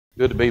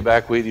Good to be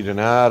back with you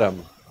tonight.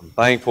 I'm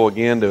thankful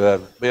again to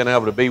being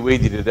able to be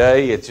with you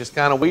today. It's just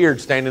kind of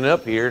weird standing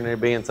up here and there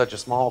being such a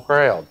small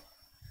crowd.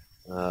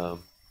 You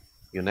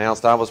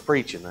announced I was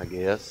preaching, I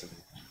guess.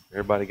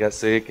 Everybody got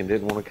sick and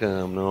didn't want to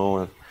come. No,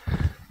 I'm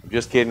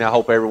just kidding. I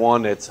hope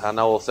everyone I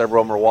know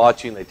several of them are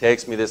watching. They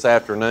text me this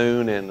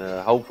afternoon, and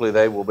hopefully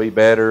they will be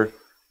better,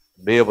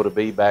 be able to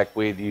be back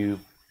with you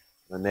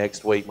the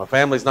next week. My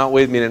family's not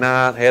with me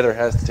tonight. Heather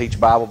has to teach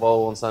Bible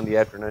Bowl on Sunday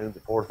afternoons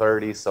at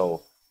 4:30,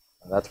 so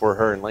that's where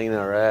her and Lena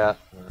are at,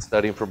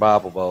 studying for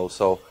Bible Bowl.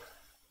 So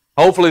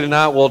hopefully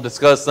tonight we'll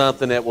discuss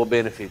something that will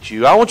benefit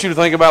you. I want you to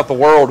think about the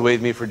world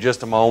with me for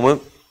just a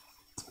moment.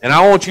 And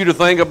I want you to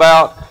think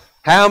about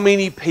how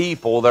many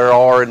people there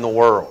are in the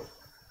world.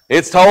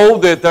 It's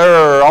told that there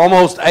are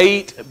almost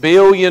 8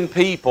 billion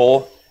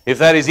people. If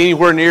that is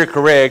anywhere near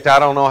correct, I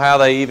don't know how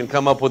they even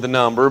come up with the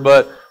number,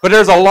 but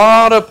there's a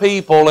lot of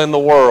people in the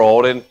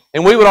world, and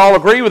we would all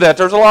agree with that.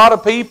 There's a lot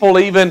of people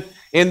even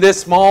in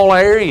this small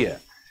area.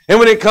 And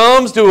when it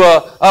comes to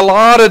a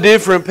lot of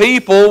different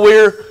people,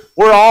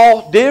 we're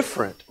all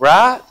different,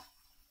 right?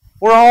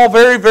 We're all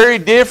very, very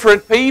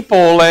different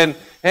people, and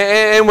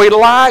we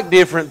like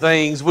different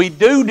things. We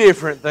do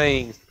different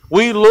things.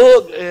 We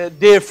look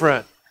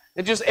different.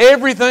 And just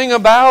everything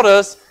about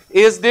us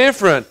is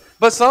different.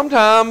 But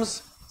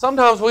sometimes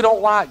we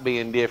don't like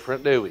being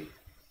different, do we?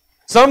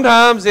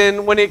 Sometimes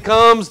when it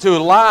comes to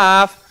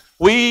life,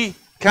 we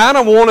kind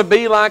of want to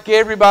be like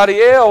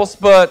everybody else,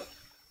 but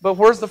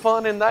where's the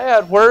fun in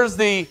that? Where's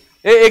the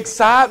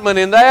excitement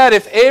in that?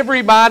 If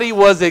everybody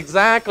was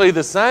exactly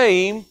the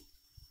same,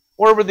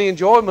 where would the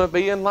enjoyment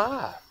be in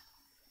life?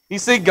 You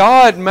see,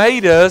 God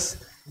made us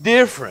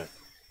different.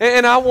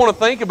 And I want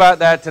to think about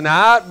that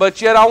tonight,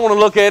 but yet I want to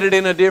look at it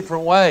in a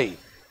different way.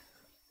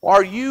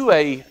 Are you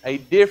a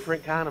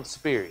different kind of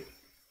spirit?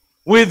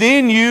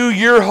 Within you,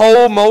 your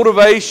whole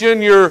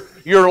motivation,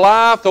 your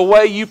life, the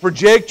way you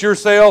project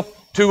yourself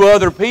to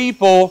other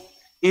people,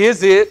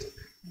 is it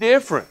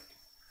different?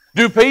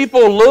 Do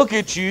people look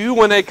at you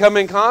when they come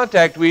in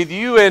contact with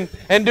you and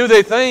do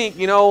they think,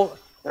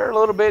 they're a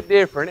little bit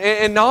different?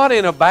 And not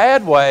in a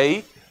bad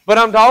way, but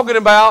I'm talking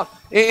about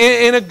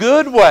in a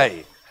good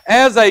way.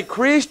 As a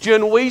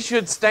Christian, we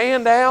should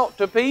stand out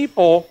to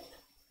people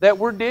that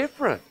we're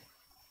different.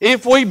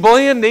 If we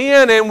blend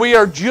in and we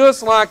are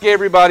just like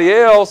everybody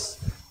else,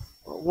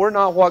 we're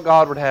not what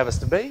God would have us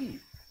to be.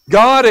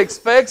 God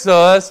expects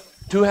us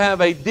to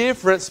have a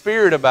different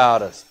spirit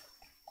about us.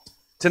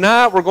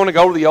 Tonight we're going to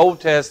go to the Old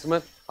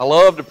Testament. I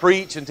love to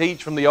preach and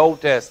teach from the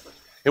Old Testament.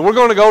 And we're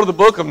going to go to the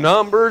book of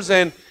Numbers,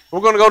 and we're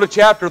going to go to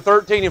chapter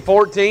 13 and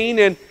 14,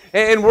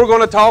 and we're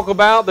going to talk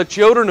about the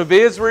children of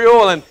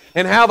Israel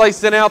and how they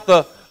sent out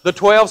the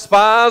 12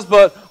 spies,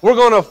 but we're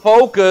going to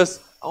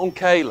focus on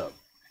Caleb.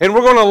 And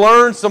we're going to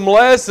learn some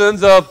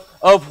lessons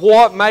of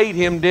what made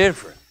him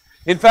different.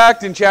 In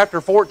fact, in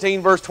chapter 14,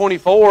 verse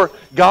 24,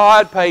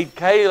 God paid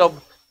Caleb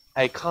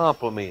a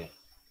compliment.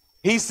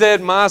 He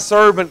said, my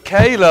servant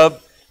Caleb,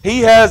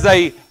 he has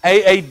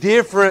a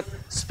different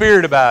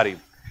spirit about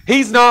him.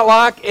 He's not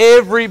like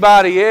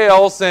everybody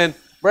else. And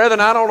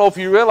brethren, I don't know if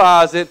you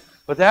realize it,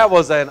 but that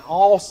was an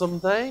awesome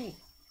thing.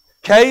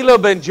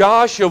 Caleb and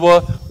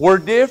Joshua were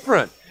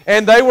different,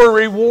 and they were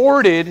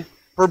rewarded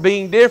for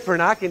being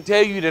different. I can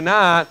tell you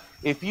tonight,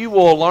 if you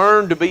will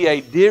learn to be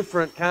a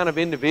different kind of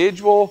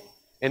individual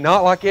and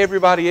not like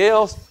everybody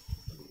else,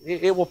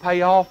 it will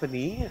pay off in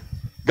the end.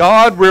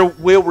 God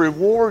will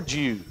reward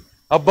you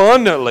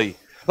abundantly.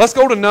 Let's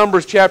go to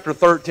Numbers chapter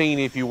 13,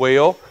 if you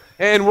will,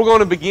 and we're going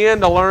to begin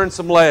to learn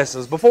some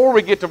lessons. Before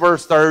we get to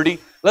verse 30,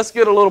 let's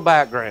get a little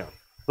background.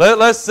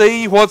 Let's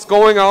see what's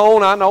going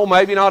on. I know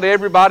maybe not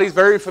everybody's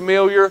very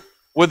familiar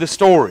with the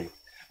story.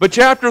 But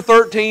chapter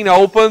 13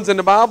 opens, and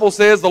the Bible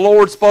says the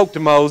Lord spoke to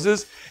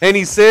Moses, and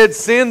he said,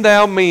 send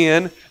thou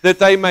men that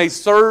they may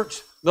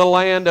search the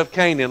land of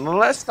Canaan. Now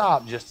let's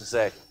stop just a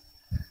second.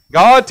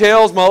 God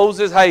tells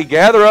Moses, hey,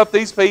 gather up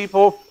these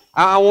people.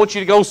 I want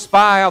you to go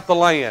spy out the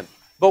land.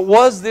 But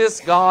was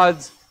this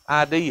God's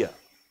idea?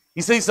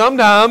 You see,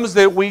 sometimes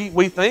that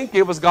we think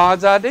it was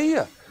God's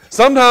idea.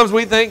 Sometimes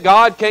we think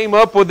God came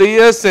up with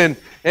this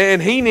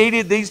and He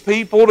needed these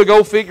people to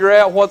go figure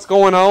out what's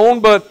going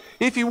on. But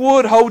if you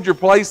would, hold your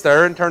place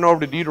there and turn over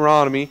to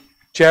Deuteronomy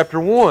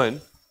chapter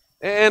 1.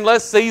 And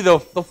let's see the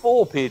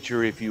full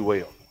picture, if you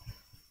will.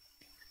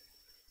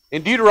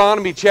 In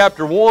Deuteronomy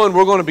chapter 1,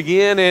 we're going to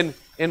begin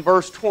in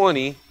verse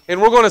 20. And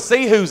we're going to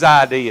see whose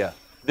idea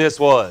this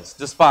was,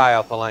 to spy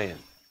out the land.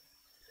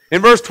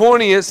 In verse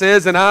 20 it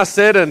says, and I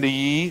said unto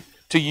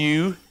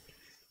you,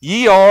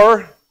 ye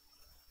are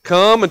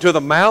come unto the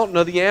mountain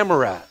of the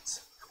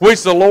Amorites,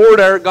 which the Lord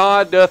our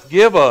God doth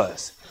give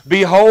us.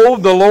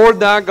 Behold, the Lord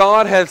thy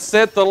God hath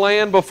set the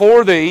land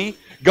before thee.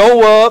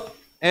 Go up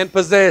and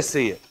possess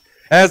it.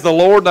 As the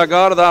Lord thy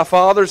God of thy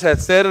fathers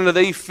hath said unto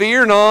thee,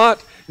 fear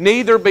not,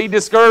 neither be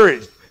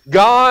discouraged.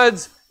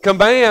 God's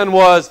command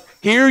was,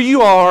 here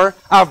you are,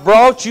 I've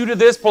brought you to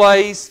this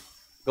place,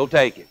 go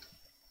take it.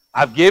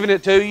 I've given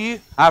it to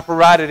you, I've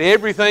provided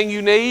everything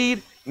you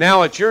need,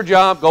 now it's your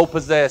job, go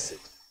possess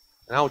it.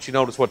 And I want you to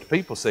notice what the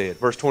people said.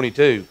 Verse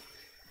 22.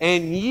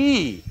 And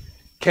ye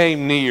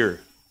came near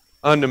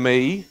unto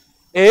me,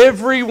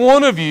 every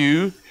one of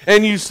you,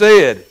 and you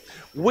said,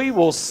 we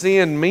will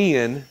send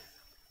men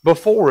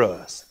before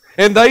us,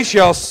 and they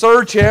shall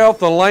search out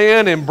the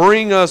land and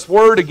bring us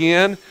word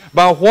again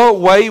by what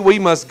way we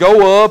must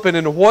go up and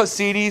into what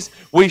cities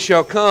we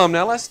shall come.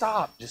 Now let's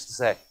stop just a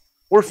second.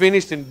 We're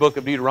finished in the book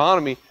of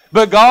Deuteronomy,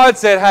 but God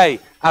said, hey,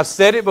 I've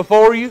set it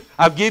before you.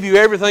 I've given you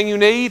everything you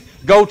need.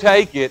 Go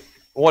take it.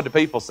 What do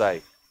people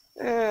say?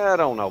 I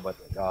don't know about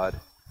that, God.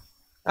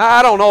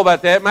 I don't know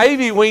about that.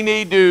 Maybe we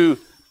need to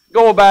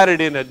go about it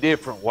in a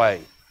different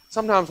way.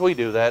 Sometimes we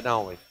do that,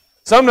 don't we?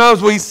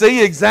 Sometimes we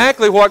see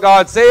exactly what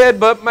God said,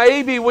 but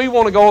maybe we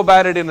want to go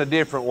about it in a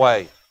different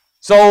way.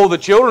 So the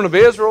children of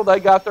Israel, they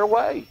got their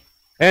way.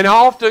 And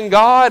often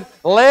God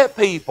let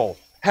people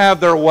have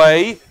their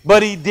way,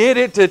 but He did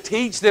it to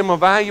teach them a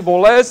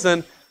valuable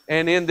lesson.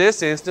 And in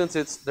this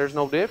instance, there's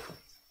no difference.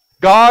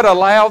 God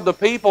allowed the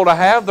people to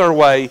have their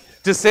way,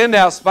 to send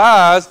out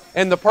spies,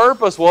 and the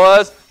purpose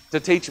was to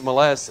teach them a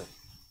lesson.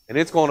 And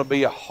it's going to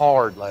be a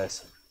hard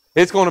lesson.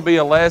 It's going to be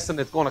a lesson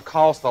that's going to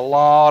cost a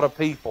lot of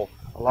people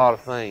a lot of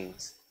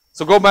things.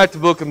 So go back to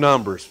the book of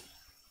Numbers,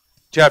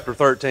 chapter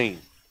 13.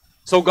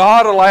 So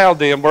God allowed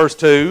them, verse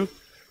 2,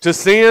 to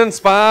send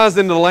spies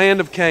into the land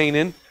of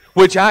Canaan,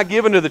 which I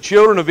give unto the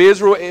children of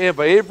Israel, of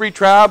every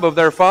tribe of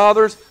their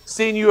fathers,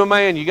 send you a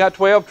man. You got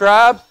 12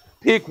 tribes?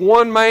 Pick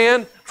one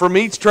man from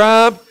each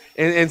tribe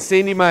and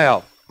send him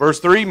out. Verse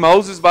 3,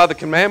 Moses, by the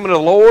commandment of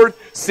the Lord,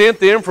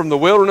 sent them from the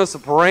wilderness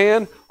of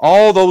Paran,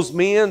 all those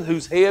men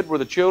whose head were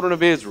the children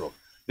of Israel.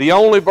 The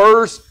only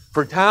verse,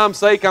 for time's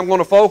sake, I'm going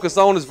to focus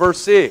on is verse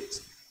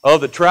 6. Of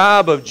the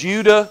tribe of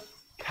Judah,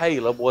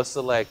 Caleb was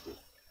selected.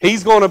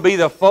 He's going to be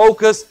the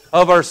focus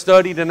of our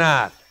study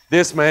tonight,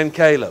 this man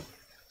Caleb.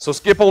 So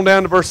skip on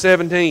down to verse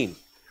 17.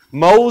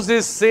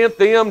 Moses sent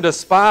them to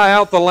spy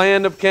out the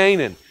land of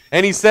Canaan.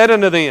 And he said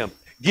unto them,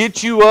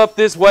 get you up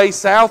this way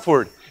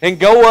southward, and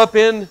go up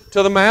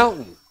into the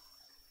mountain.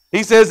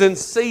 He says, and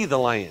see the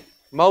land.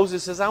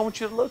 Moses says, I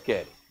want you to look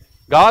at it.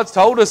 God's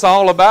told us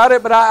all about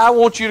it, but I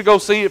want you to go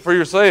see it for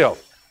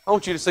yourself. I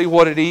want you to see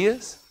what it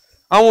is.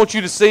 I want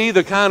you to see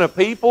the kind of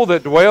people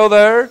that dwell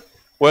there,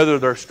 whether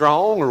they're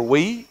strong or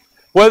weak,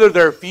 whether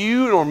they're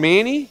few or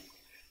many.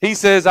 He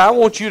says, I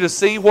want you to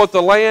see what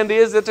the land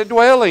is that they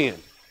dwell in.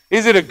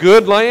 Is it a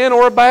good land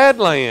or a bad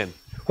land?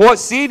 What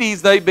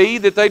cities they be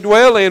that they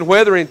dwell in,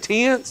 whether in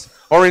tents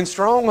or in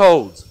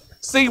strongholds.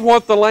 See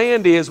what the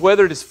land is,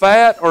 whether it is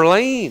fat or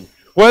lean,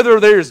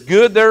 whether there's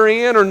good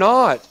therein or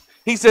not.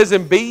 He says,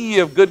 and be ye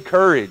of good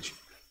courage,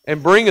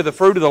 and bring of the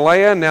fruit of the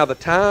land. Now the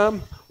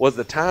time was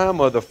the time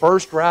of the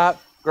first ripe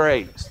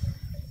grapes.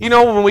 You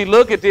know, when we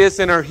look at this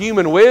in our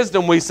human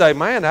wisdom, we say,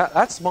 man,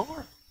 that's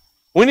smart.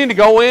 We need to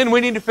go in, we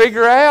need to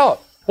figure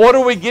out, what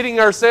are we getting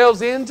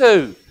ourselves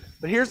into?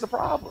 But here's the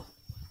problem.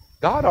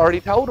 God already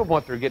told them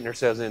what they're getting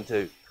themselves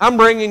into. I'm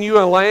bringing you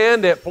a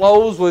land that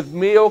flows with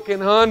milk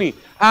and honey.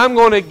 I'm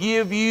going to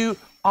give you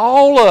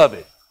all of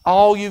it.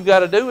 All you've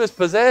got to do is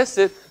possess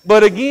it.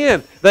 But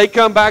again, they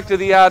come back to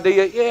the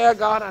idea, yeah,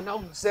 God, I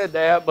know you said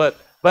that, but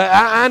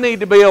I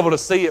need to be able to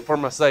see it for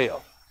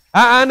myself.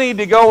 I need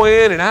to go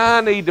in and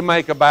I need to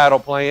make a battle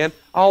plan,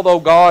 although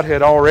God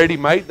had already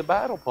made the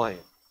battle plan.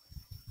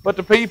 But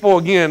the people,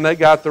 again, they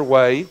got their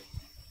way.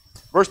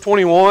 Verse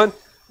 21,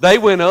 they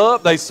went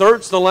up, they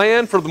searched the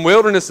land from the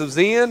wilderness of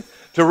Zin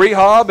to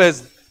Rehob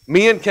as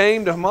men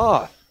came to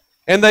Hamath.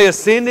 And they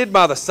ascended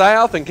by the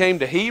south and came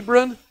to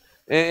Hebron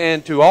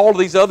and to all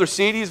these other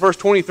cities. Verse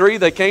 23,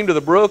 they came to the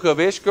brook of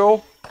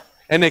Eshcol,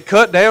 and they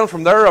cut down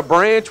from there a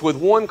branch with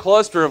one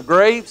cluster of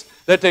grapes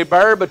that they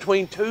bare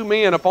between two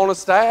men upon a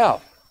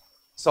staff.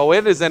 So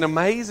it is an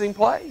amazing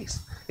place.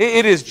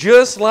 It is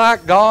just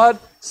like God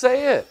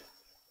said.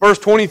 Verse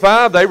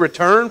 25, they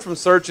returned from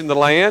searching the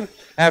land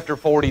after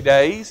 40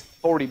 days.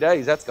 40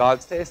 days, that's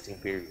God's testing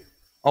period.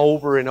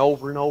 Over and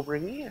over and over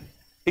again.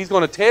 He's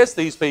going to test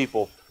these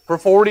people for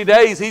 40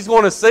 days. He's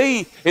going to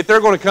see if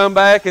they're going to come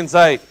back and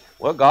say,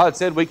 well, God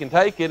said we can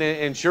take it,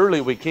 and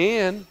surely we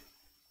can.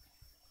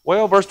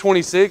 Well, verse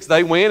 26,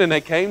 they went and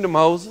they came to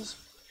Moses,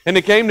 and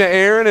they came to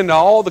Aaron and to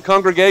all the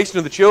congregation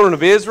of the children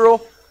of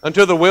Israel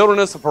unto the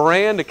wilderness of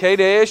Paran, to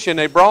Kadesh, and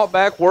they brought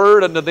back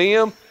word unto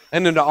them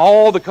and unto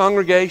all the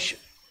congregation.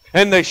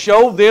 And they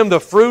showed them the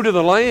fruit of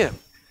the land.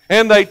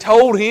 And they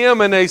told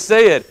him, and they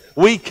said,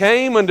 we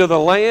came unto the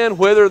land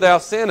whither thou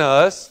sent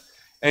us,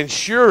 and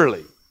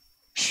surely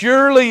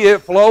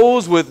it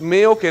flows with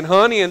milk and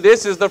honey, and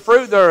this is the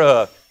fruit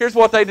thereof. Here's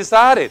what they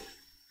decided.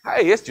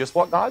 Hey, it's just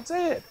what God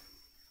said.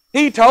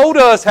 He told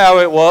us how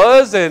it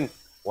was, and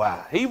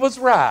wow, He was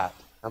right.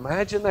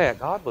 Imagine that.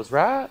 God was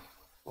right.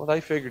 Well,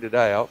 they figured it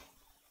out.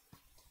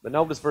 But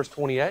notice verse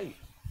 28.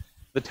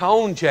 The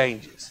tone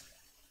changes.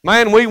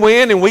 Man, we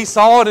went and we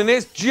saw it, and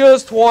it's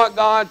just what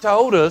God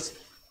told us.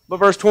 But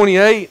verse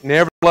 28,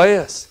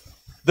 nevertheless,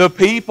 the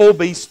people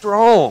be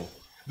strong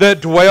that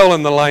dwell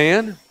in the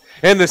land,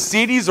 and the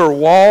cities are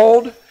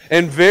walled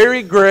and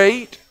very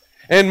great.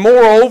 And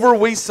moreover,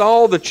 we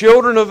saw the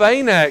children of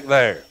Anak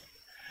there.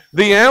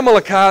 The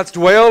Amalekites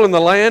dwell in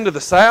the land of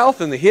the south,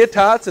 and the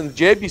Hittites and the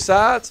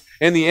Jebusites,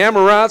 and the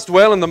Amorites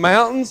dwell in the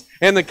mountains,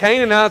 and the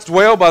Canaanites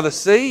dwell by the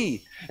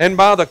sea, and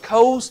by the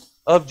coast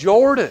of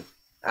Jordan.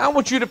 I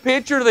want you to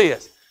picture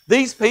this.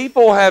 These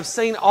people have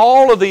seen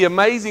all of the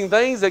amazing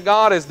things that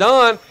God has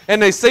done,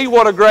 and they see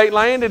what a great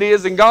land it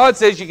is, and God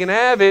says you can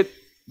have it,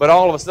 but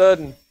all of a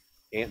sudden,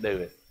 can't do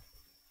it.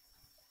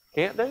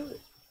 Can't do it.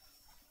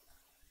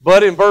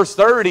 But in verse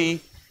 30,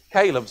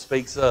 Caleb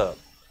speaks up.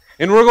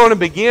 And we're going to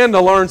begin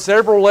to learn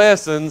several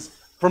lessons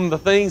from the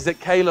things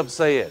that Caleb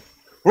said.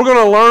 We're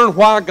going to learn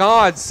why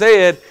God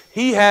said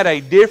he had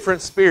a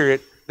different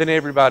spirit than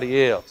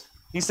everybody else.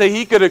 He said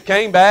he could have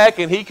came back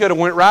and he could have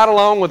went right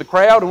along with the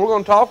crowd, and we're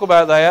going to talk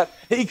about that.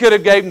 He could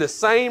have gave them the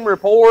same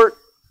report.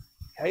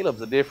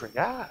 Caleb's a different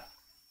guy.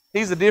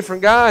 He's a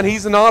different guy, and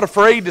he's not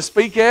afraid to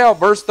speak out.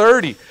 Verse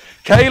 30,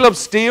 Caleb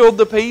stilled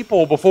the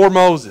people before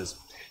Moses,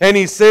 and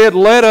he said,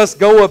 "Let us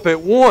go up at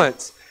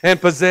once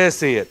and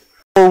possess it,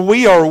 for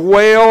we are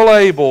well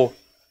able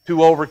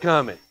to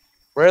overcome it."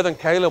 Brethren,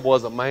 Caleb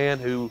was a man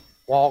who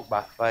walked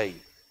by faith.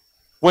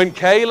 When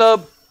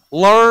Caleb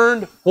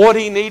learned what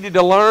he needed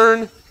to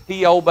learn,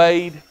 he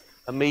obeyed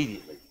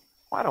immediately.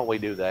 Why don't we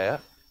do that?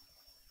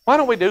 Why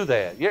don't we do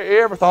that? You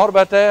ever thought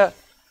about that?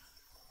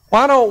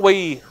 Why don't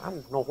we, I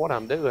don't know what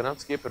I'm doing. I'm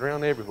skipping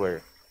around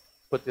everywhere.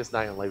 Put this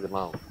down and leave it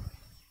alone.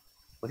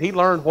 When he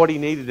learned what he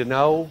needed to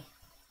know,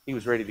 he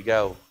was ready to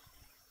go.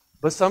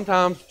 But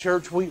sometimes,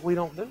 church, we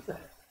don't do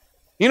that.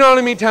 You know how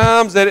many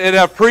times that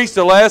I've preached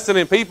a lesson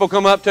and people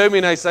come up to me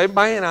and they say,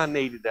 "Man, I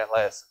needed that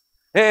lesson.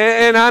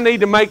 And I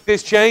need to make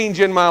this change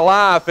in my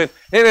life. And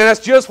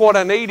that's just what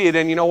I needed."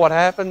 And you know what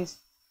happens?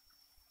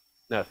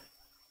 Nothing.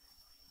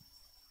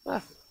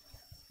 Nothing.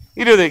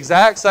 You do the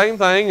exact same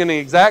thing in the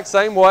exact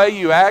same way.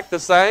 You act the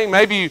same.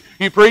 Maybe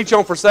you preach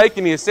on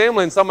forsaking the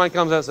assembly and somebody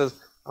comes out and says,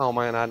 "Oh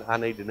man, I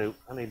need to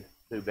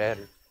do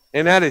better."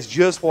 And that is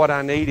just what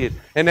I needed.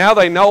 And now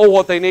they know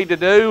what they need to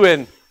do,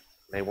 and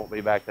they won't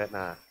be back that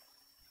night.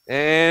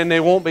 And they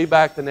won't be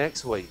back the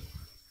next week.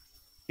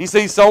 You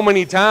see, so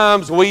many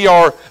times we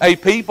are a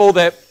people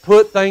that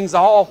put things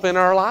off in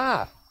our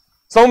life.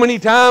 So many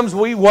times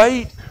we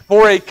wait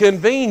for a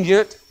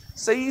convenient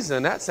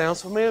season. That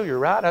sounds familiar,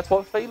 right? That's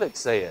what Felix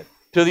said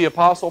to the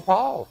Apostle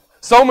Paul.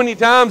 So many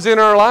times in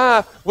our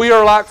life we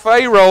are like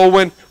Pharaoh.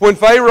 When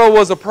Pharaoh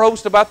was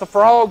approached about the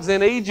frogs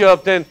in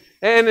Egypt, and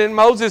then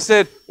Moses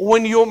said,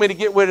 "When do you want me to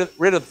get rid of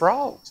the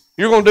frogs?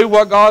 You're going to do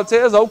what God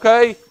says?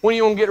 Okay. When do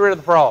you want to get rid of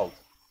the frogs?"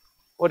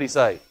 What did he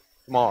say?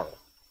 "Tomorrow."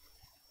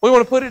 We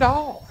want to put it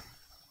off.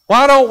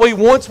 Why don't we,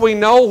 once we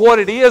know what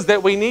it is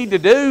that we need to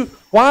do,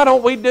 why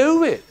don't we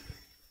do it?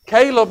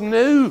 Caleb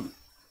knew.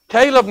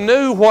 Caleb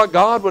knew what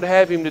God would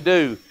have him to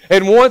do.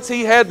 And once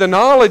he had the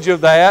knowledge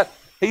of that,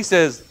 he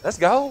says, "Let's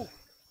go.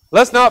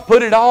 Let's not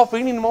put it off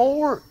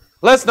anymore.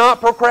 Let's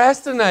not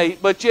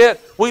procrastinate." But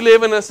yet, we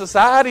live in a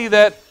society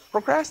that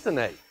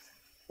procrastinates.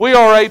 We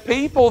are a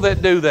people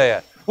that do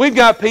that. We've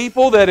got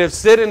people that have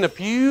sit in the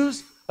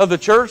pews of the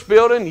church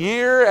building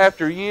year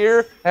after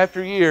year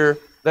after year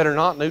that are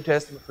not New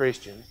Testament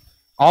Christians.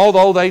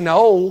 Although they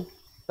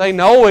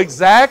know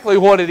exactly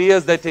what it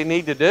is that they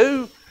need to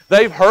do.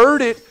 They've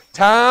heard it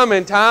time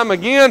and time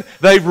again.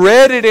 They've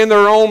read it in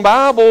their own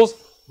Bibles,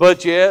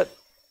 but yet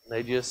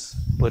they just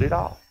put it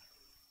off.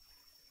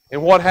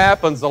 And what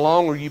happens the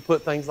longer you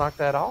put things like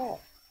that off?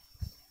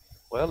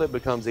 Well, it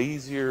becomes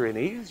easier and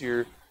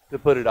easier to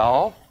put it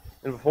off,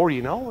 and before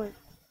you know it,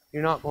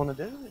 you're not going to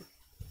do it.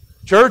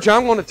 Church,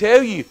 I'm going to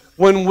tell you,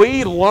 when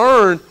we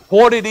learn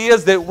what it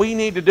is that we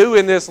need to do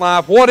in this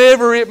life,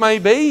 whatever it may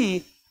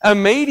be,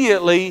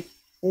 immediately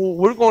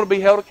we're going to be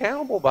held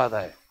accountable by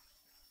that.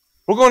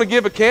 We're going to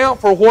give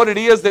account for what it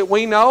is that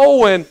we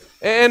know, and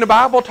the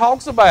Bible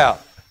talks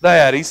about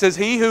that. He says,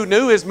 "He who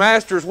knew his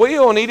master's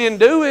will and he didn't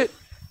do it,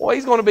 well,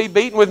 he's going to be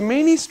beaten with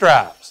many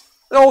stripes."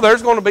 No,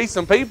 there's going to be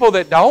some people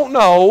that don't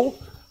know,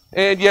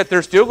 and yet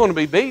they're still going to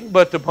be beaten,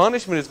 but the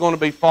punishment is going to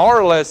be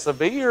far less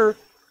severe.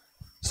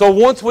 So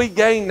once we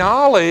gain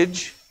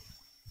knowledge,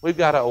 we've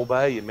got to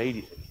obey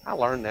immediately. I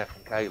learned that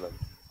from Caleb.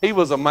 He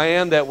was a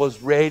man that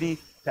was ready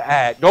to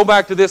act. Go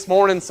back to this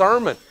morning's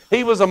sermon.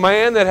 He was a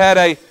man that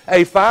had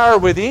a fire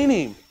within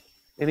him,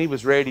 and he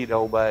was ready to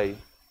obey.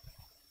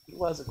 He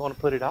wasn't going to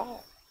put it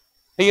off.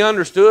 He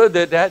understood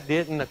that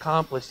didn't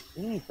accomplish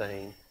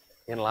anything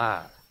in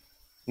life.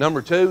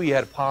 Number 2, he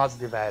had a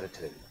positive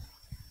attitude.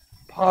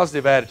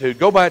 Positive attitude.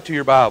 Go back to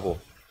your Bible.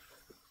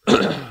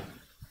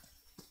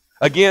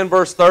 Again,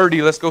 verse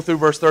 30. Let's go through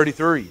verse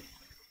 33.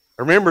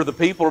 Remember, the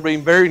people are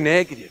being very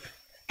negative.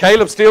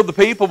 Caleb stilled the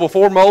people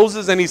before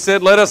Moses, and he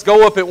said, "Let us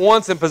go up at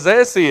once and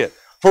possess it,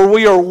 for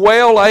we are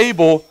well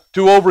able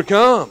to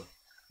overcome."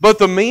 But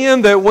the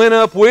men that went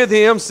up with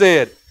him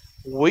said,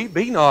 "We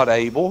be not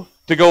able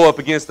to go up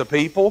against the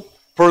people,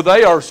 for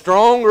they are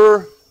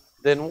stronger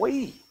than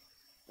we."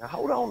 Now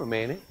hold on a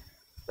minute.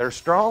 They're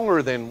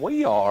stronger than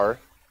we are.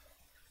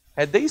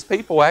 Had these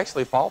people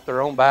actually fought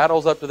their own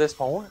battles up to this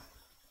point?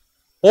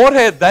 What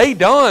had they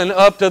done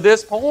up to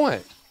this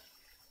point?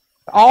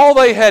 All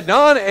they had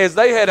done is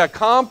they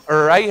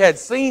had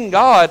seen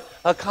God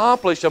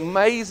accomplish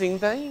amazing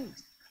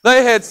things.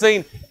 They had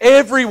seen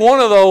every one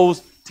of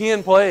those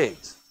 10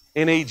 plagues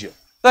in Egypt.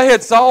 They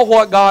had saw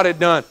what God had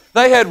done.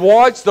 They had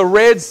watched the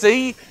Red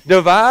Sea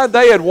divide.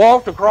 They had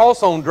walked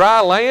across on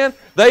dry land.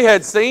 They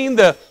had seen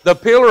the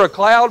pillar of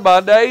cloud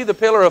by day, the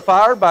pillar of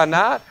fire by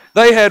night.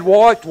 They had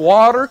watched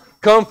water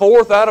come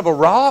forth out of a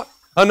rock,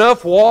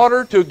 enough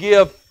water to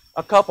give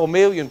a couple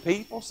million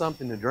people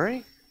something to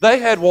drink. They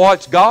had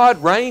watched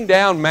God rain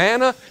down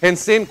manna and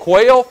send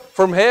quail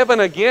from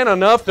heaven again,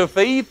 enough to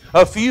feed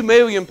a few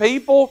million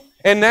people.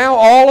 And now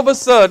all of a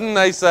sudden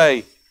they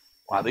say,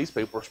 "Wow, these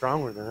people are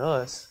stronger than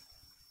us.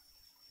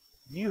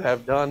 You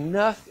have done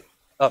nothing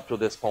up to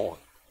this point.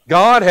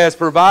 God has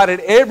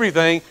provided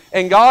everything,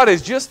 and God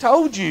has just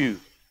told you,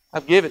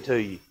 I've given it to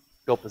you.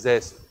 Go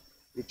possess it.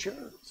 It's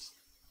yours."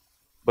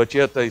 But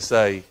yet they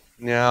say,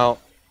 no,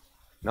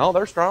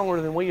 they're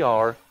stronger than we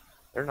are.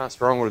 They're not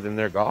stronger than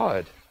their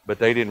God. But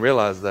they didn't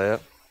realize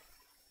that.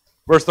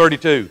 Verse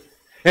 32,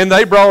 "And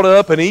they brought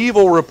up an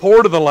evil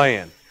report of the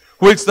land,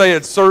 which they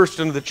had searched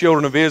unto the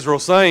children of Israel,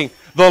 saying,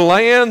 The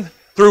land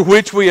through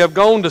which we have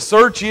gone to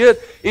search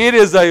it, it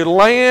is a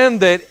land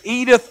that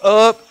eateth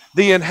up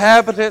the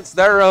inhabitants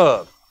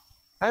thereof."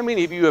 How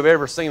many of you have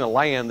ever seen a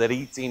land that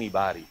eats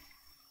anybody?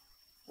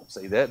 Don't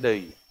see that, do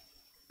you?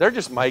 They're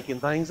just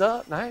making things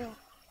up now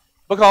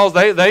because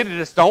they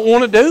just don't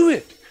want to do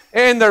it.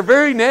 And they're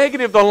very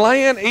negative. The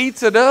land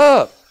eats it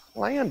up.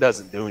 Land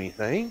doesn't do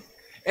anything.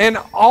 And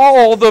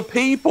all the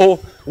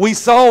people we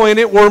saw in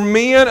it were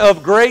men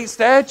of great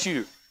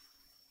stature.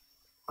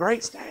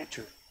 Great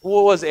stature.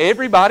 Well, was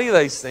everybody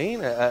they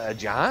seen a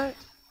giant?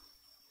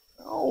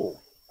 No.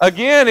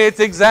 Again, it's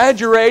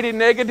exaggerated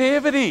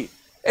negativity.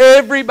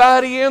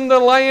 Everybody in the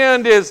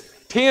land is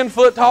 10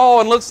 foot tall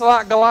and looks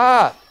like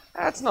Goliath.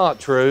 That's not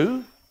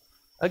true.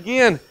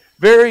 Again,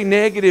 very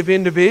negative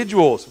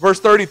individuals. Verse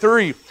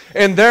 33,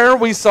 "And there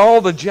we saw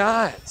the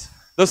giants,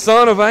 the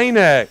son of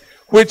Anak,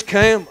 which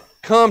come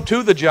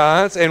to the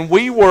giants, and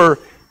we were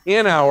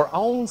in our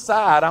own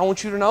sight." I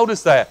want you to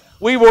notice that.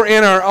 We were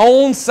in our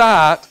own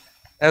sight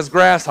as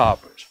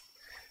grasshoppers.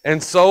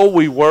 And so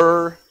we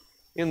were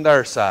in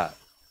their sight.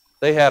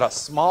 They had a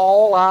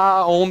small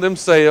eye on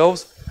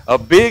themselves, a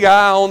big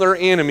eye on their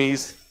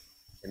enemies,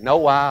 and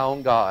no eye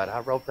on God. I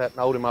wrote that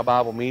note in my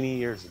Bible many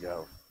years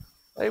ago.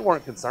 They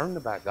weren't concerned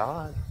about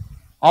God.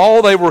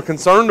 All they were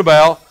concerned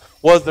about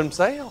was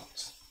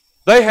themselves.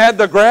 They had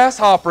the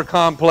grasshopper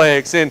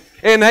complex, and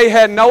they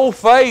had no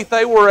faith.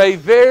 They were a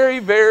very,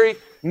 very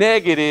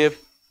negative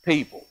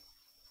people.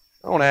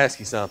 I want to ask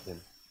you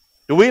something.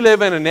 Do we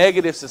live in a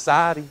negative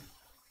society?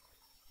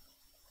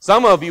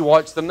 Some of you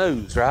watch the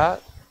news, right?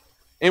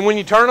 And when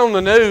you turn on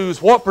the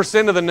news, what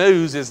percent of the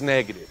news is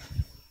negative?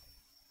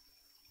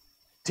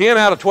 10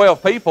 out of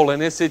 12 people in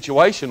this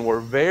situation were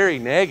very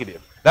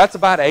negative. That's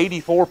about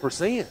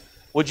 84%.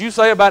 Would you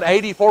say about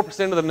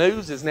 84% of the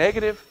news is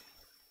negative?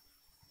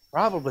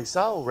 Probably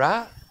so,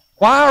 right?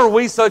 Why are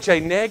we such a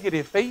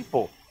negative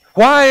people?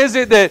 Why is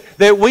it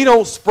that we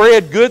don't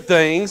spread good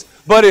things,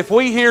 but if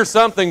we hear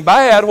something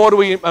bad, what do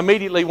we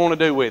immediately want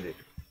to do with it?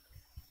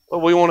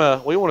 Well, we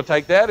want to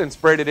take that and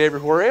spread it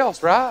everywhere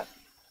else, right?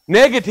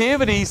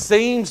 Negativity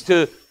seems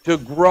to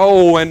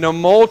grow and to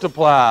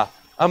multiply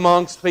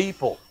amongst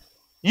people.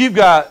 You've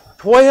got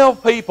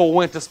 12 people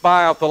went to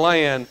spy out the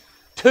land.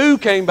 2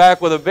 came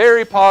back with a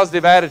very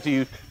positive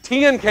attitude.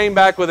 10 came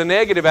back with a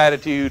negative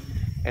attitude.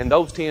 And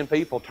those 10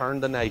 people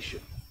turned the nation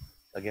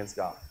against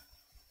God.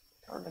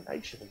 Turned the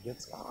nation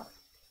against God.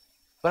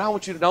 But I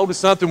want you to notice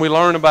something we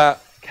learn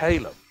about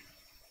Caleb.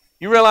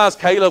 You realize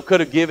Caleb could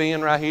have given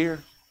in right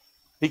here?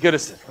 He could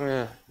have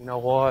said, you know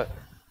what?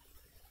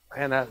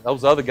 Man,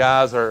 those other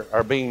guys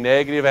are being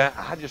negative.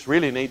 I just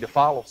really need to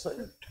follow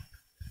suit.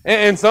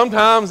 And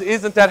sometimes,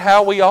 isn't that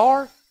how we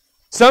are?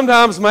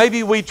 Sometimes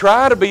maybe we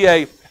try to be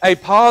a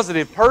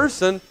positive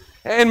person,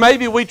 and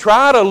maybe we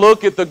try to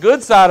look at the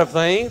good side of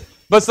things,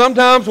 but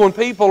sometimes when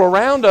people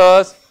around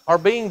us are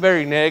being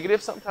very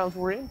negative, sometimes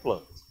we're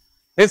influenced.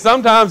 And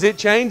sometimes it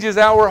changes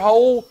our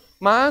whole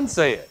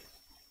mindset.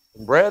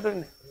 And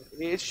brethren,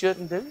 it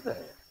shouldn't do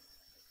that.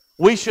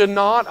 We should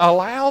not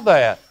allow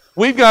that.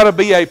 We've got to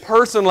be a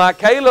person like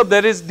Caleb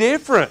that is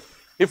different.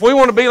 If we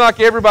want to be like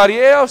everybody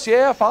else,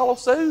 follow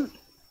suit.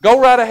 Go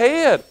right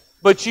ahead.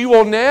 But you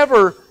will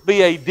never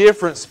be a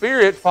different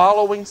spirit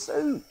following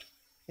suit.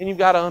 And you've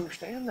got to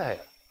understand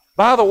that.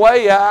 By the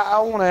way, I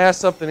want to ask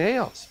something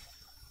else.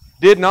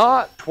 Did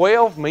not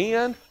 12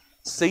 men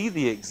see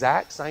the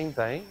exact same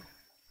thing?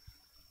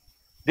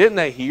 Didn't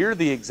they hear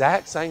the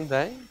exact same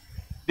thing?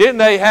 Didn't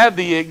they have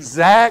the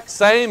exact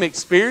same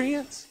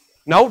experience?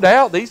 No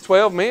doubt these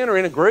 12 men are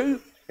in a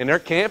group and they're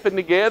camping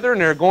together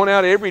and they're going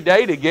out every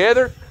day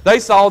together. They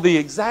saw the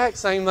exact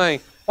same thing.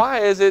 Why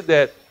is it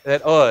that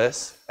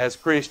us as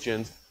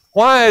Christians,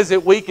 why is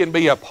it we can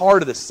be a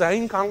part of the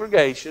same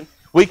congregation,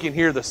 we can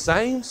hear the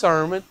same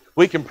sermon,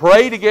 we can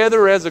pray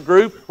together as a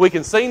group, we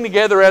can sing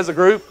together as a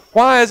group?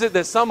 Why is it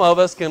that some of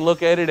us can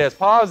look at it as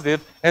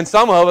positive and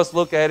some of us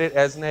look at it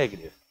as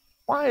negative?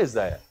 Why is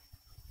that?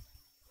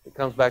 It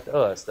comes back to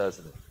us,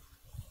 doesn't it?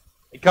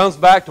 It comes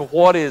back to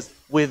what is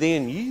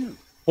within you,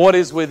 what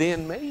is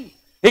within me.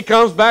 It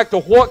comes back to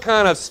what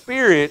kind of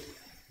spirit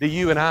do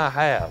you and I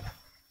have.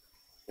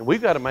 And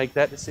we've got to make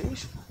that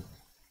decision.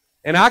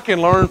 And I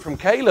can learn from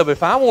Caleb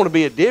if I want to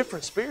be a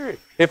different spirit.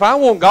 If I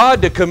want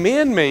God to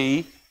commend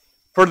me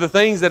for the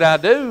things that I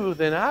do,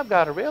 then I've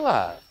got to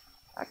realize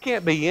I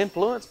can't be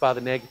influenced by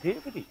the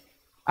negativity.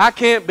 I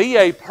can't be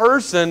a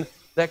person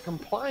that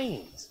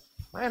complains.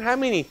 Man, how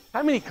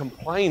many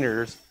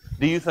complainers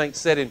do you think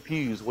sit in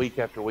pews week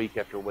after week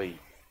after week?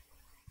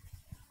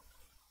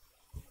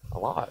 A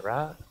lot,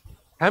 right?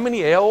 How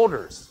many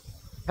elders?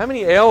 How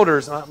many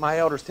elders? My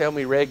elders tell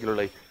me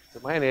regularly,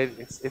 man,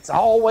 it's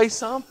always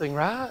something,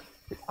 right?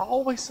 It's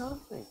always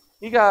something.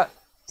 You got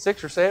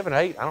 6 or 7,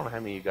 8, I don't know how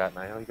many you got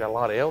now. You got a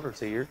lot of elders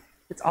here.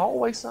 It's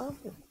always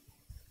something.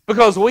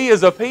 Because we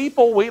as a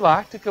people, we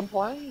like to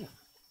complain.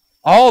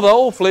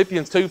 Although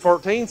Philippians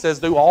 2:14 says,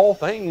 do all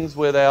things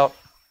without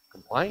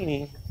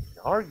complaining and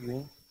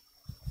arguing,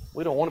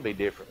 we don't want to be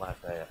different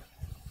like that.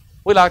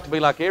 We like to be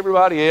like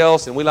everybody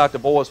else, and we like to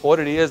voice what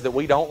it is that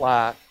we don't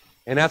like,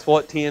 and that's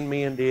what 10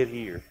 men did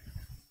here.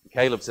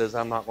 Caleb says,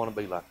 I'm not going to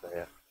be like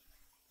that.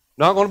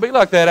 Not going to be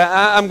like that.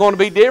 I'm going to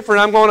be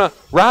different. I'm going to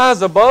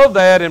rise above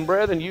that, and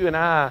brethren, you and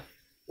I,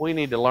 we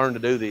need to learn to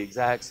do the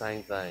exact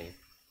same thing.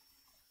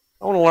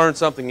 I want to learn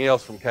something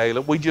else from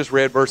Caleb. We just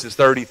read verses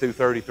 30 through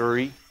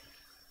 33,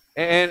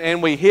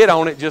 and we hit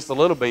on it just a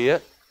little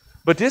bit,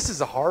 but this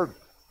is a hard one.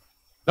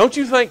 Don't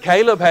you think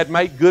Caleb had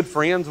made good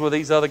friends with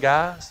these other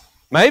guys?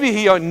 Maybe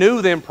he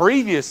knew them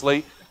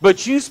previously,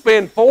 but you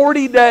spend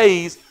 40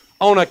 days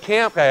on a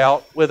camp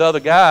out with other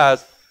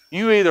guys,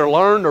 you either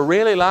learn to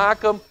really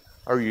like them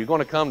or you're going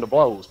to come to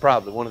blows,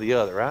 probably one or the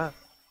other, right?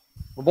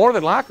 Well, more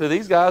than likely,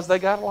 these guys, they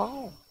got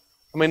along.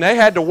 I mean, they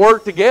had to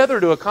work together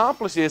to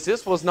accomplish this.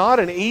 This was not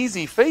an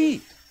easy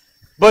feat.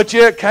 But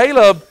yet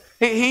Caleb,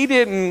 he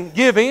didn't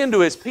give in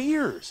to his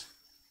peers.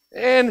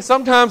 And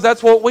sometimes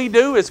that's what we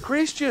do as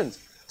Christians.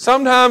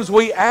 Sometimes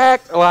we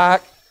act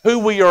like who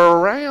we are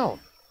around.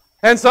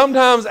 And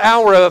sometimes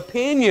our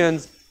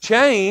opinions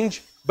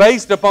change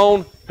based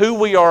upon who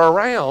we are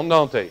around,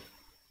 don't they?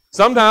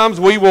 Sometimes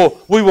we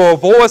will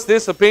voice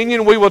this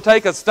opinion. We will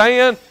take a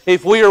stand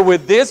if we are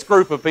with this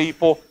group of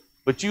people,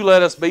 but you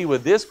let us be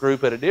with this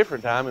group at a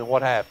different time, and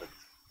what happens?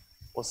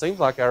 Well, it seems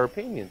like our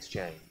opinions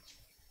change.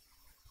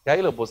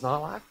 Caleb was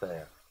not like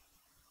that.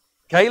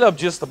 Caleb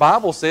the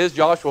Bible says,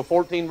 Joshua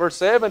 14 verse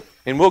 7,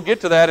 and we'll get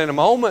to that in a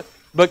moment,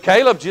 but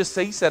Caleb he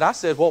said, I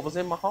said what was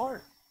in my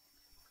heart.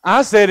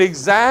 I said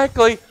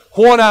exactly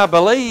what I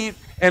believed,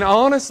 and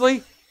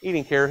honestly, he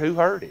didn't care who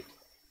heard it.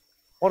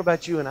 What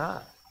about you and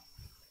I?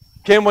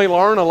 Can we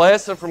learn a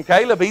lesson from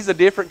Caleb? He's a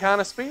different kind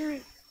of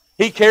spirit.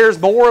 He cares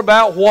more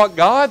about what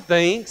God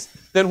thinks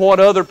than what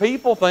other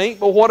people think,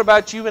 but what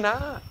about you and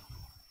I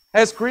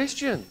as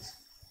Christians?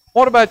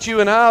 What about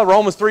you and I?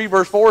 Romans 3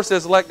 verse 4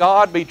 says, let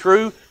God be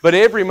true, but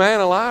every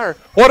man a liar.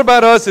 What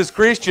about us as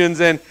Christians?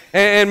 And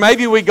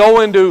maybe we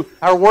go into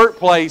our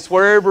workplace,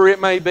 wherever it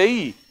may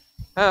be.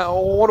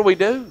 What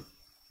do?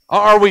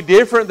 Are we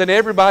different than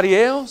everybody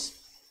else?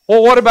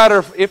 Well, what about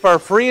if our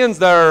friends,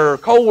 their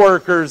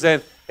co-workers,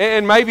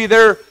 and maybe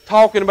they're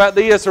talking about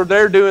this or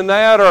they're doing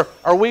that, or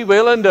are we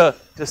willing to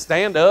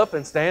stand up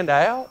and stand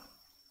out?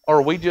 Or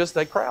are we just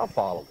a crowd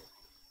follower?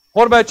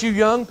 What about you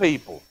young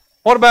people?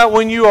 What about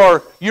when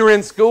you're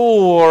in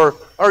school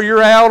or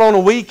you're out on a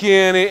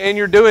weekend and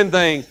you're doing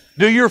things?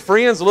 Do your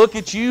friends look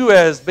at you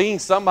as being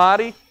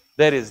somebody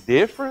that is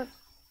different?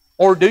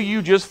 Or do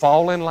you just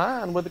fall in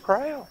line with the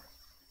crowd?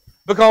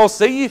 Because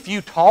see, if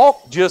you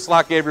talk just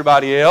like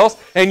everybody else,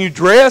 and you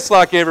dress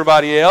like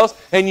everybody else,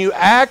 and you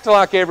act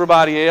like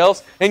everybody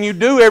else, and you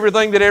do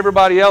everything that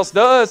everybody else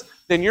does,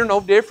 then you're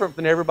no different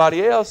than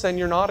everybody else, and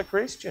you're not a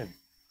Christian.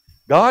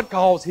 God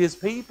calls His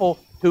people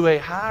to a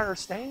higher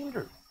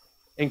standard.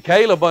 And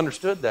Caleb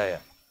understood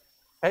that.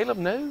 Caleb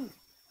knew.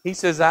 He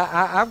says,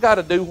 I've got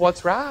to do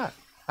what's right.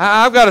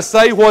 I've got to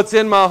say what's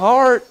in my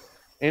heart,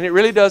 and it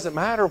really doesn't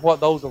matter what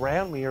those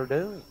around me are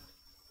doing.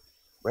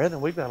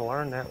 Brethren, we've got to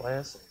learn that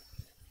lesson.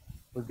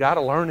 We've got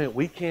to learn that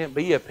we can't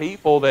be a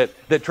people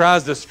that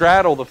tries to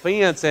straddle the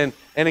fence and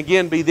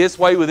again be this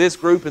way with this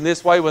group and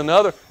this way with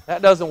another.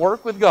 That doesn't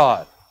work with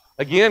God.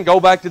 Again, go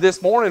back to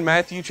this morning,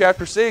 Matthew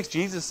chapter 6.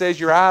 Jesus says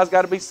your eyes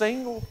got to be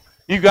single.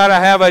 You've got to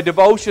have a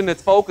devotion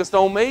that's focused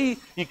on me.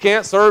 You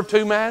can't serve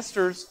two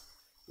masters.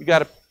 You've got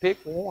to pick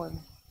one.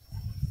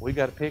 We've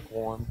got to pick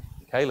one.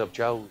 Caleb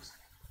chose.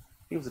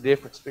 He was a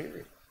different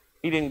spirit.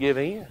 He didn't give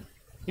in.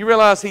 You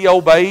realize he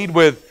obeyed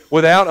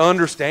without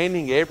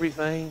understanding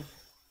everything?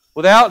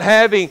 Without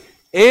having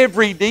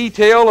every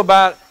detail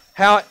about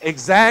how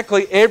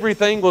exactly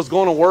everything was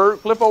going to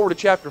work. Flip over to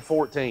chapter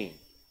 14.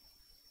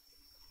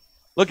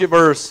 Look at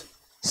verse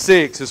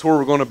 6 is where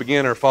we're going to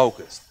begin our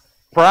focus.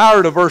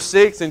 Prior to verse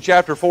 6 in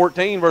chapter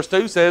 14, verse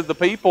 2 says the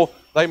people,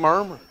 they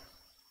murmured.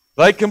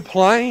 They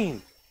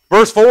complained.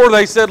 Verse 4,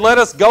 they said, let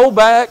us go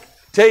back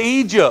to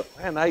Egypt.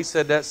 And they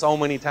said that so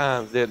many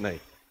times, didn't they?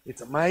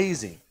 It's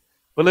amazing.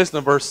 But listen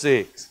to verse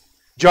 6.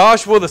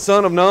 Joshua the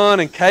son of Nun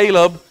and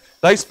Caleb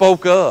They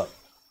spoke up.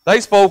 They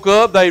spoke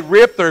up. They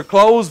ripped their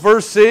clothes,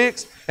 verse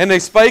 6, and they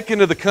spake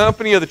into the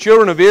company of the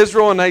children of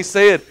Israel, and they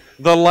said,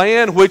 the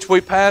land which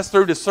we passed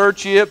through to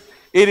search it,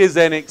 it is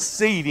an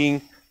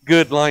exceeding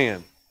good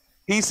land.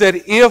 He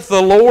said, if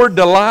the Lord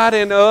delight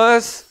in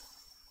us,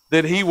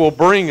 that He will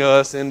bring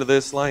us into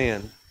this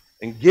land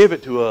and give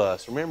it to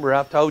us. Remember,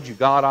 I've told you,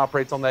 God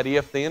operates on that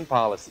if-then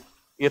policy.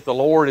 If the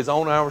Lord is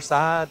on our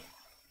side,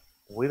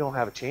 we don't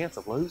have a chance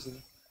of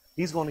losing.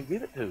 He's going to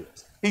give it to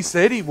us. He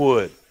said He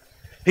would.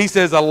 He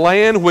says, a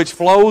land which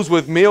flows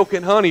with milk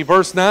and honey.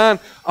 Verse 9,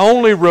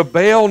 only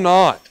rebel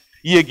not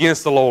ye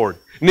against the Lord.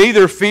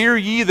 Neither fear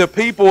ye the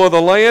people of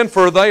the land,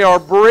 for they are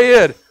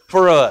bread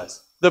for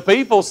us. The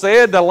people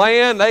said the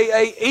land,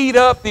 they eat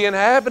up the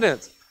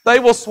inhabitants. They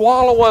will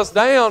swallow us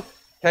down.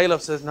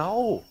 Caleb says,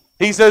 no.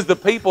 He says, the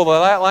people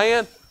of that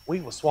land,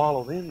 we will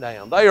swallow them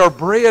down. They are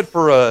bread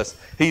for us,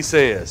 he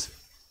says.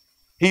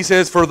 He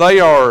says, for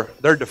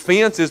their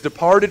defense is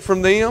departed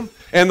from them,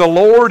 and the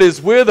Lord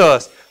is with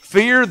us.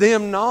 Fear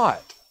them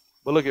not.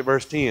 But look at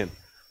verse 10.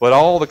 But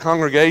all the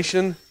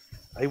congregation,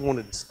 they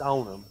wanted to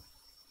stone them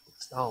with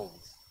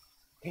stones.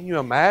 Can you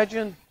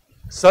imagine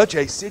such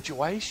a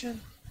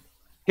situation?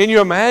 Can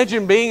you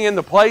imagine being in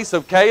the place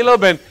of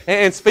Caleb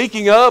and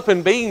speaking up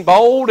and being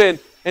bold and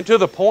to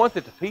the point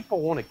that the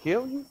people want to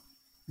kill you?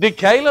 Did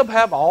Caleb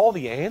have all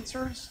the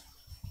answers?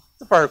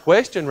 It's a fair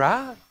question,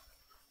 right?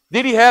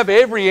 Did he have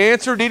every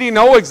answer? Did he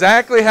know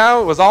exactly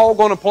how it was all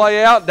going to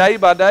play out day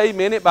by day,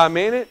 minute by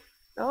minute?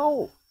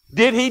 No.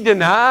 Did he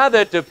deny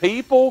that the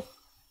people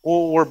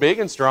were big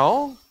and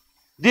strong?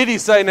 Did he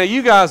say, now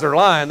you guys are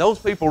lying, those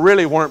people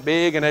really weren't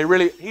big and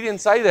he didn't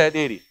say that,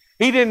 did he?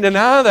 He didn't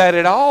deny that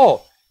at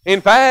all.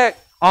 In fact,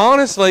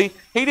 honestly,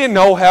 he didn't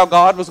know how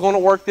God was going to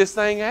work this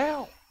thing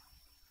out.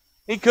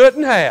 He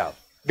couldn't have.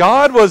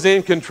 God was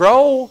in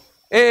control,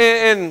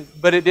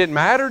 but it didn't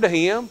matter to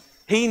him.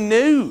 He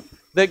knew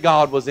that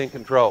God was in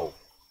control.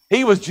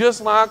 He was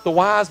just like the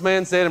wise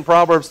man said in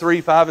Proverbs 3,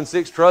 5, and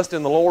 6, trust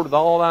in the Lord with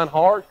all thine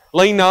heart,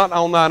 lean not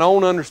on thine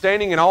own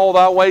understanding, in all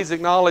thy ways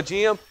acknowledge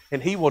Him,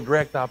 and He will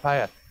direct thy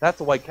path. That's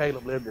the way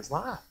Caleb lived his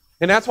life.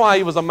 And that's why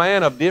he was a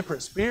man of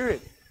different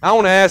spirit. I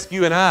want to ask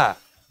you and I,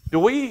 do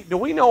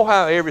we know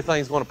how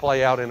everything's going to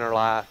play out in our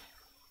life?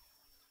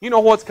 You know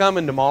what's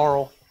coming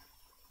tomorrow?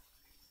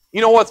 You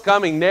know what's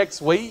coming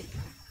next week?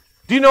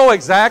 Do you know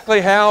exactly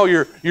how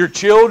your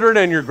children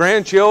and your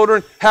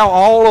grandchildren, how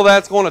all of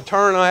that's going to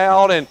turn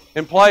out and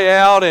play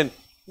out? And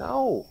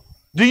no.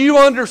 Do you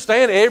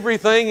understand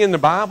everything in the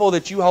Bible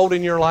that you hold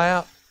in your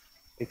lap?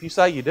 If you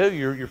say you do,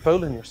 you're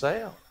fooling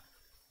yourself.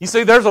 You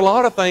see, there's a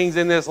lot of things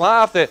in this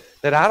life that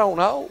I don't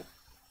know.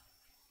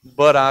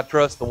 But I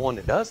trust the one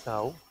that does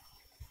know.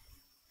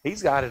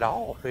 He's got it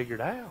all figured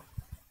out.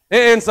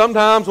 And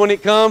sometimes when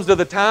it comes to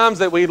the times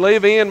that we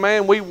live in,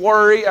 man, we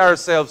worry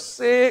ourselves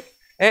sick.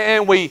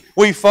 And we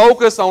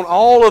focus on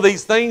all of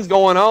these things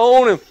going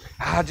on. And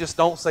I just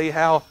don't see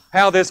how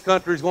this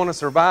country is going to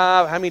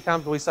survive. How many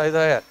times do we say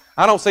that?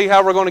 I don't see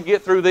how we're going to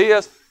get through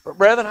this. But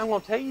brethren, I'm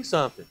going to tell you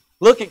something.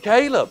 Look at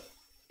Caleb.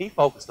 He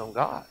focused on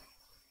God.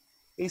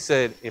 He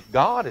said, if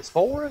God is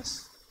for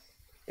us,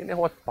 isn't that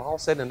what Paul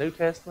said in the New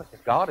Testament?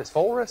 If God is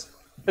for us,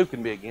 who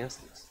can be against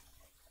us?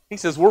 He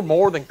says, we're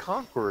more than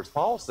conquerors,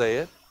 Paul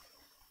said,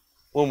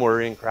 when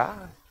we're in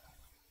Christ.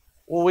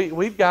 Well,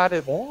 we've got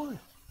it won.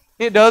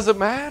 It doesn't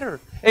matter.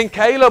 And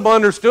Caleb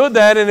understood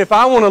that, and if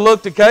I want to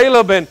look to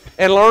Caleb and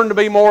learn to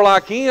be more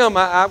like him,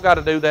 I've got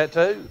to do that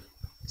too.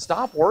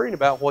 Stop worrying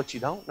about what you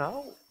don't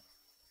know.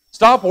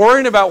 Stop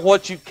worrying about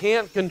what you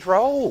can't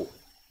control.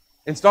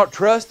 And start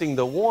trusting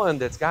the one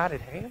that's got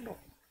it handled.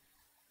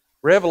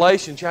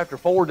 Revelation chapter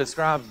 4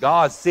 describes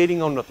God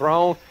sitting on the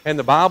throne, and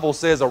the Bible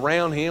says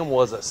around Him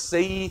was a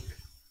sea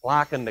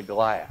like unto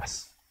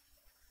glass.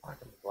 Like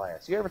unto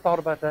glass. You ever thought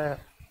about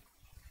that?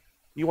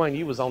 Wayne,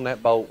 you was on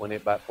that boat when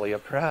it about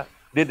flipped, right?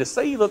 Did the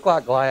sea look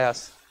like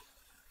glass?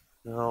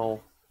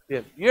 No.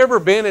 You ever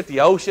been at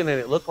the ocean and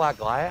it looked like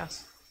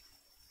glass?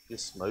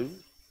 Just smooth?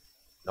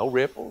 No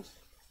ripples?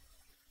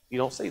 You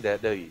don't see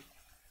that, do you?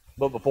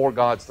 But before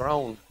God's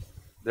throne,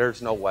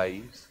 there's no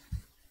waves.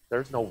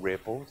 There's no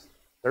ripples.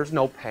 There's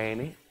no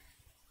panic.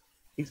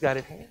 He's got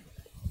it handled.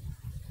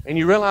 And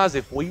you realize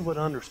if we would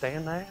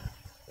understand that,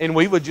 and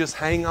we would just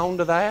hang on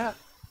to that,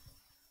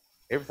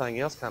 everything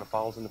else kind of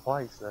falls into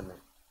place, doesn't it?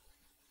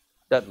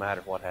 Doesn't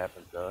matter what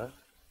happens to us.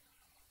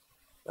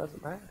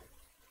 Doesn't matter.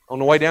 On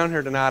the way down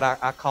here tonight,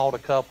 I called a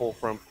couple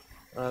from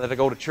that I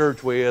go to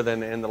church with,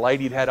 and the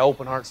lady had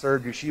open heart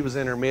surgery. She was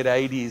in her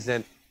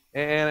mid-80s,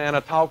 and I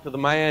talked to the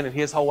man, and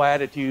his whole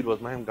attitude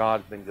was, man,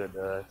 God's been good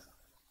to us.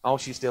 Oh,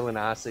 she's still in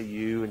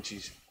ICU, and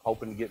she's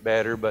hoping to get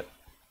better, but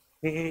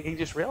he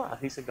just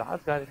realized, he said,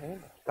 God's got it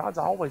handled. God's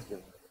always been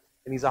good,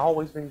 and He's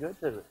always been good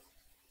to us.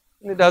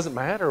 And it doesn't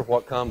matter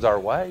what comes our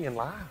way in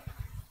life.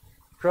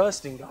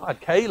 Trust in God.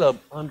 Caleb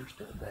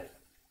understood that.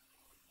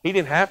 He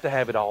didn't have to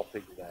have it all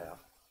figured out.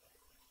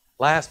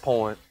 Last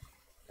point,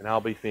 and I'll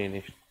be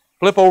finished.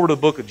 Flip over to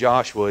the book of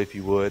Joshua, if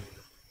you would.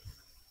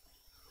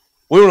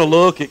 We want to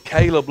look at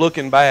Caleb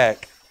looking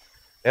back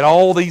at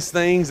all these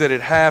things that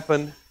had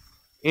happened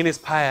in his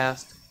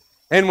past.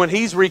 And when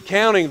he's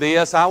recounting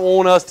this, I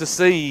want us to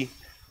see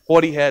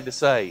what he had to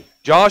say.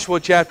 Joshua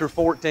chapter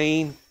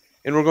 14,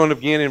 and we're going to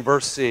begin in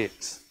verse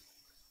 6.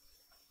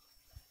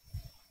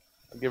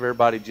 I'll give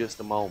everybody just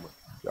a moment.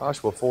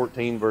 Joshua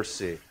 14, verse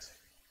 6.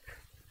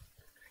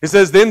 It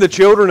says, Then the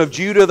children of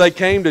Judah, they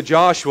came to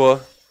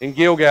Joshua in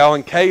Gilgal,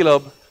 and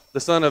Caleb,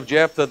 the son of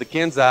Jephthah the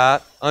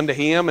Kenizzite, unto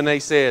him, and they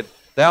said,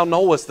 Thou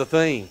knowest the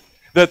thing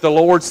that the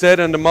Lord said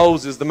unto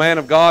Moses, the man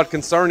of God,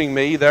 concerning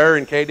me, there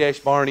in Kadesh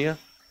Barnea.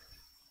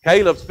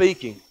 Caleb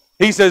speaking.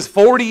 He says,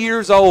 40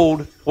 years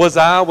old was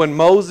I when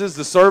Moses,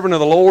 the servant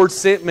of the Lord,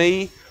 sent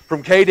me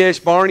from Kadesh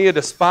Barnea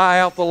to spy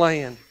out the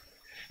land.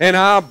 And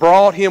I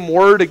brought him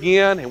word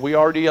again, and we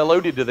already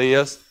alluded to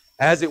this,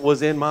 as it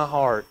was in my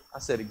heart. I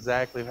said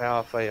exactly how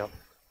I felt.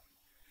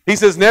 He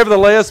says,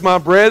 Nevertheless, my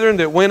brethren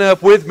that went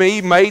up with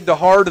me made the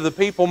heart of the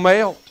people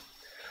melt.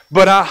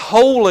 But I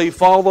wholly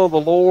follow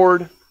the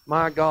Lord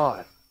my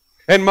God.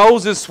 And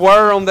Moses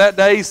sware on that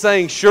day,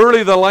 saying,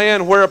 Surely the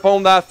land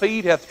whereupon thy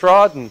feet hath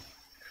trodden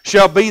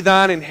shall be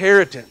thine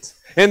inheritance,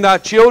 and thy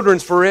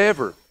children's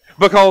forever,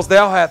 because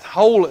thou hast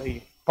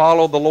wholly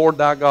followed the Lord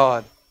thy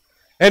God.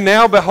 And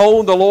now,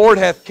 behold, the Lord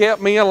hath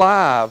kept me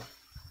alive,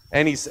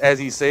 and as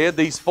he said,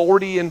 these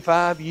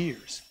 45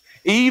 years,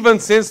 even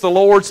since the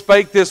Lord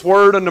spake this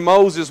word unto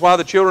Moses while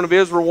the children of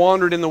Israel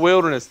wandered in the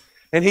wilderness.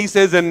 And he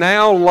says, And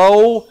now,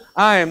 lo,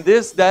 I am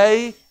this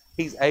day.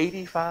 He's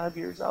 85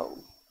 years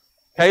old.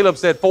 Caleb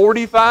said,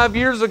 45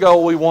 years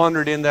ago we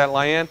wandered in that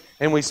land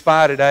and we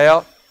spied it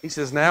out. He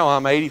says, now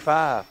I'm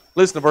 85.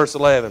 Listen to verse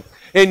 11.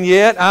 And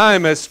yet I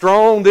am as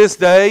strong this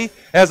day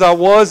as I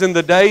was in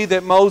the day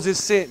that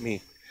Moses sent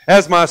me.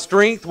 As my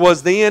strength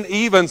was then,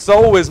 even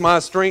so is my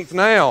strength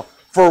now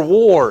for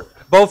war,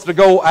 both to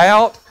go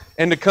out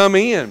and to come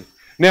in.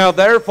 Now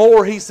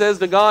therefore, he says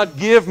to God,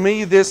 Give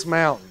me this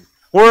mountain,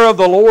 whereof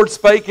the Lord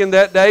spake in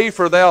that day,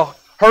 for thou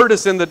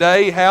heardest in the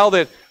day how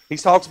that, he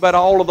talks about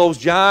all of those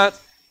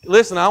giants.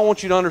 Listen, I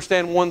want you to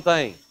understand one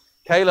thing.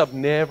 Caleb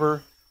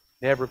never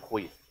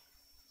quit.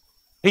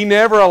 He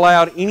never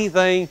allowed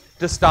anything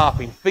to stop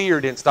him.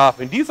 Fear didn't stop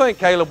him. Do you think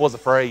Caleb was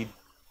afraid?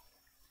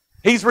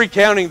 He's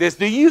recounting this.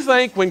 Do you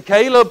think when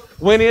Caleb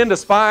went in to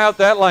spy out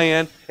that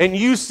land and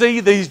you see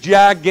these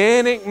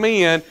gigantic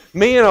men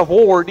of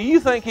war, do you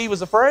think he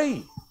was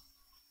afraid?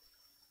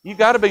 You've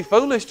got to be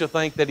foolish to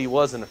think that he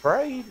wasn't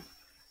afraid.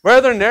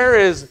 Brethren,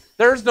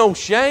 there's no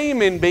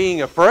shame in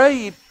being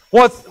afraid.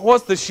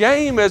 What's the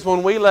shame is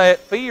when we let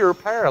fear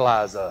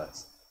paralyze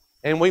us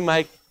and we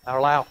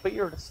allow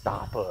fear to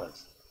stop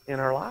us in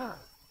our life.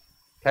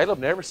 Caleb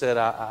never said,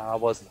 I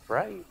wasn't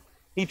afraid.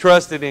 He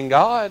trusted in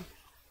God.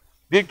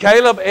 Did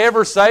Caleb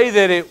ever say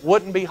that it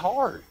wouldn't be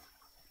hard?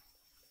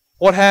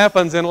 What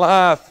happens in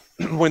life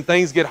when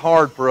things get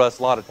hard for us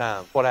a lot of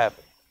times? What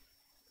happens?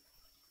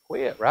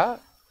 Quit, right?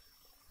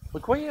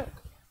 We quit.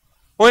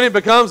 When it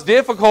becomes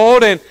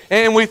difficult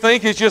and we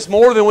think it's just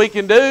more than we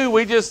can do,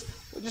 we just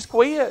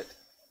quit.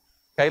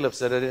 Caleb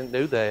said, I didn't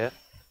do that.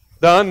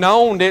 The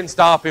unknown didn't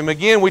stop him.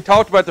 Again, we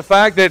talked about the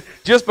fact that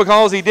just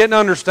because he didn't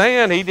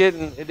understand, it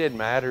didn't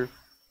matter.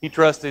 He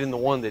trusted in the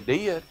one that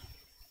did.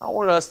 I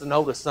wanted us to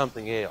notice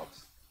something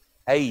else.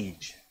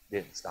 Age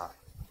didn't stop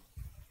him.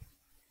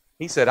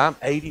 He said, I'm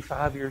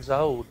 85 years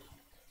old.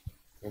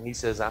 And he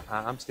says,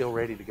 I'm still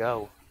ready to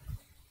go.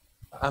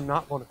 I'm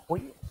not going to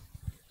quit.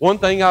 One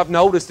thing I've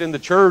noticed in the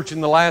church in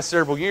the last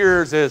several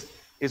years is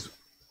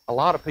a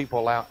lot of people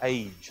allow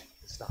age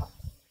to stop.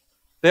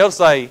 They'll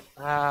say,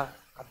 I've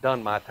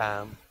done my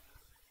time.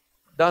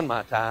 Done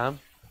my time.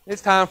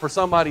 It's time for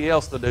somebody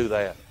else to do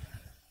that.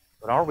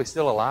 But are we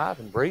still alive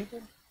and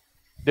breathing?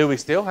 Do we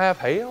still have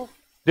health?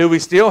 Do we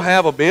still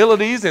have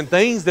abilities and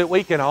things that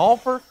we can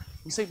offer?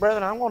 You see,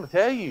 brethren, I want to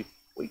tell you,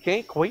 we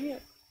can't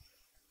quit.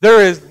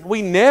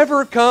 We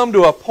never come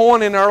to a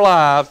point in our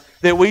lives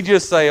that we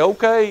just say,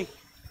 okay,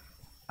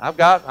 I've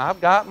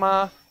got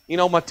my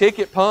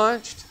ticket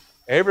punched.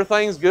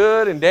 Everything's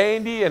good and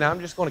dandy, and I'm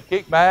just going to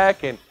kick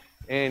back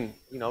and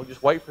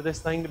just wait for this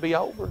thing to be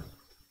over.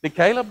 Did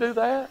Caleb do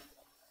that?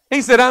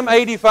 He said, I'm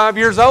 85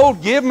 years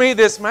old. Give me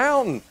this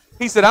mountain.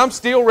 He said, I'm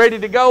still ready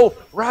to go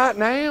right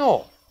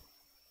now.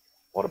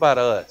 What about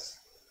us?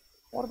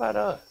 What about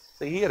us?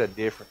 See, he had a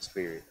different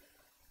spirit.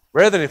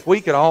 Brethren, if we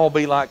could all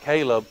be like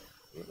Caleb,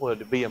 it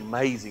would be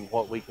amazing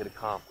what we could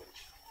accomplish.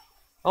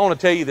 I want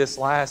to tell you this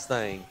last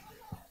thing.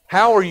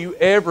 How are you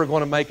ever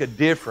going to make a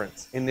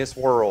difference in this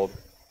world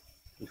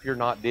if you're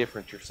not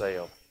different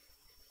yourself?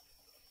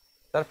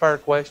 Is that a fair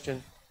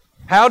question?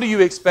 How do you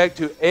expect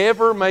to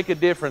ever make a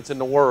difference in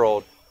the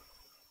world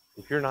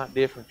if you're not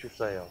different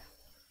yourself?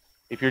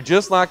 If you're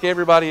just like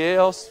everybody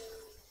else,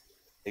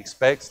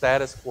 expect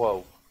status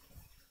quo.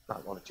 It's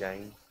not going to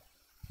change.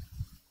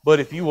 But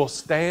if you will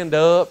stand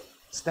up,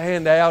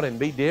 stand out, and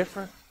be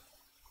different,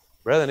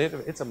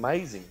 brethren, it's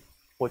amazing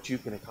what you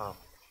can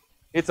accomplish.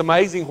 It's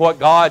amazing what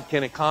God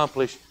can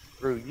accomplish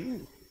through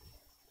you.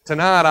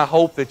 Tonight, I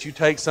hope that you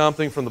take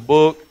something from the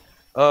book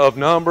of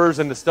Numbers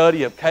and the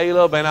study of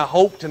Caleb, and I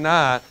hope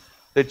tonight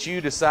that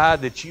you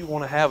decide that you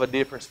want to have a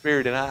different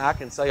spirit. And I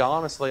can say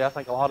honestly, I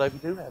think a lot of you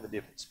do have a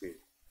different spirit.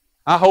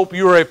 I hope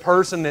you're a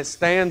person that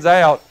stands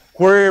out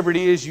wherever it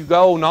is you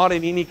go, not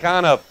in any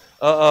kind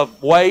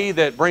of way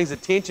that brings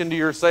attention to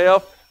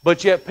yourself,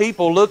 but yet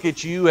people look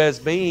at you as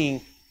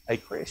being a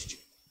Christian.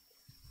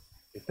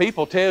 If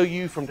people tell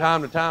you from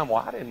time to time,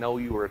 well, I didn't know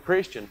you were a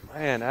Christian,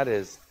 man, that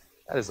is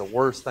the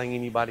worst thing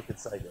anybody could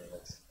say to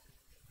us.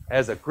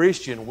 As a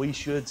Christian, we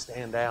should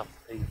stand out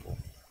to people.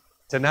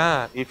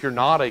 Tonight, if you're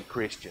not a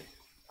Christian,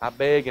 I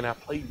beg and I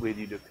plead with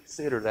you to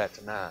consider that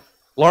tonight.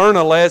 Learn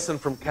a lesson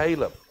from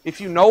Caleb. If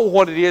you know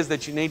what it is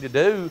that you need to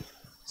do,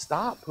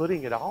 stop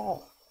putting it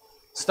off.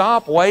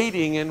 Stop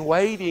waiting and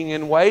waiting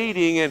and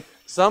waiting, and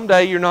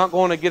someday you're not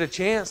going to get a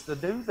chance to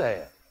do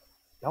that.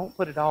 Don't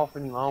put it off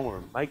any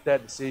longer. Make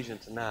that decision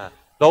tonight.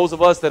 Those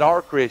of us that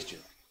are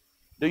Christians,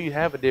 do you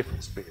have a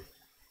different spirit?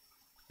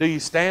 Do you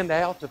stand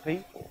out to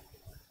people?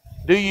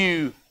 Do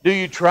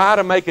you try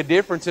to make a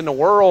difference in the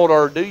world,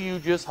 or do you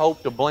just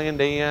hope to blend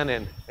in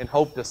and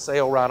hope to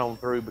sail right on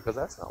through? Because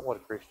that's not what a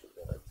Christian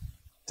does.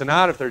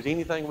 Tonight, if there's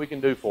anything we can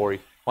do for you,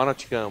 why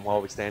don't you come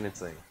while we stand and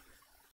sing?